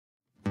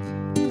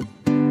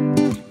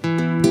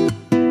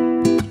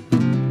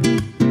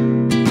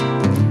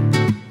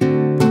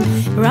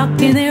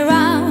rocking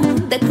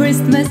around the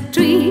Christmas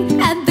tree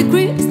at the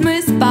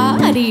Christmas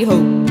party ho.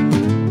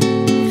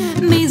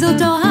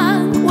 Mistletoe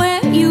hung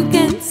where you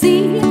can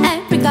see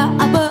every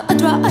couple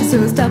tries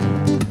to stop.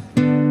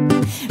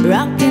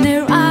 Rocking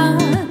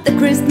around the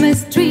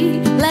Christmas tree,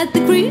 let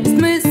the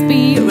Christmas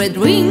spirit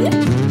ring.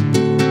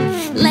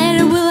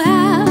 Later we'll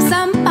have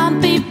some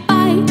pumpkin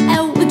pie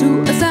and we'll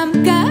do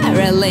some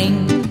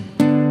caroling.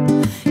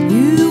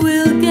 You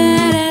will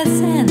get a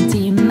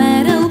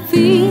sentimental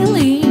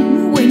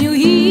feeling when you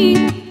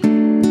hear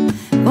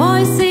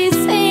voices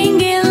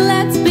singing,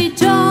 let's be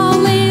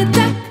jolly,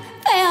 deck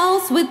the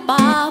house with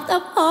bath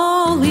of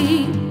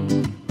holly.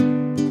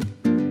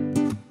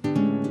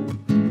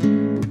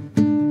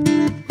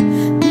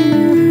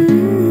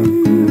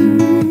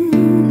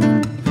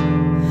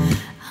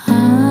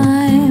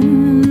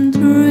 I'm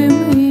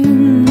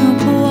dreaming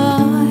of a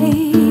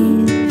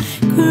white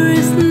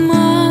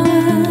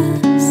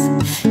Christmas,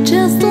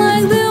 just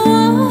like the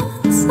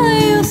ones I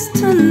used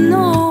to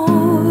know,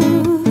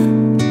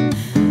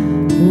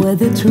 where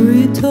the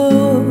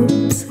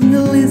treetops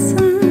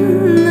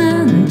glisten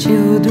and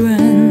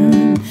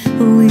children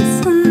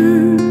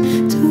listen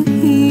to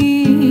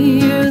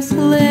hear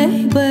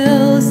sleigh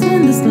bells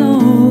in the snow.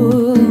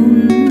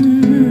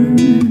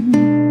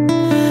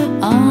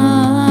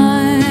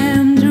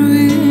 I'm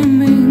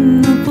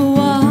dreaming of a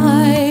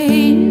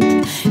white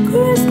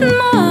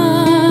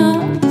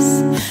Christmas,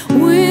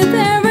 with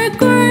every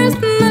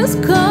Christmas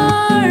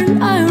card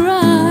I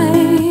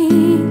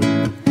write.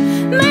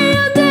 May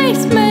your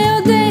days, may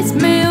your days,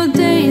 may your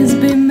days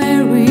be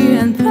merry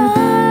and bright,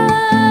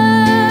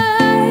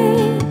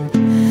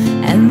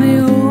 and may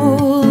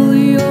all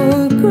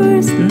your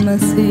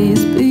Christmases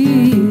be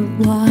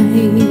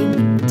white.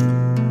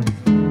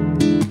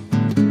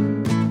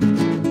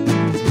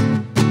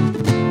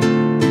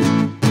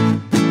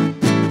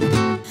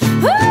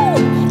 Woo!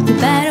 You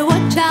better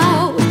watch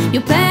out, you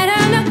better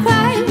not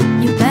cry.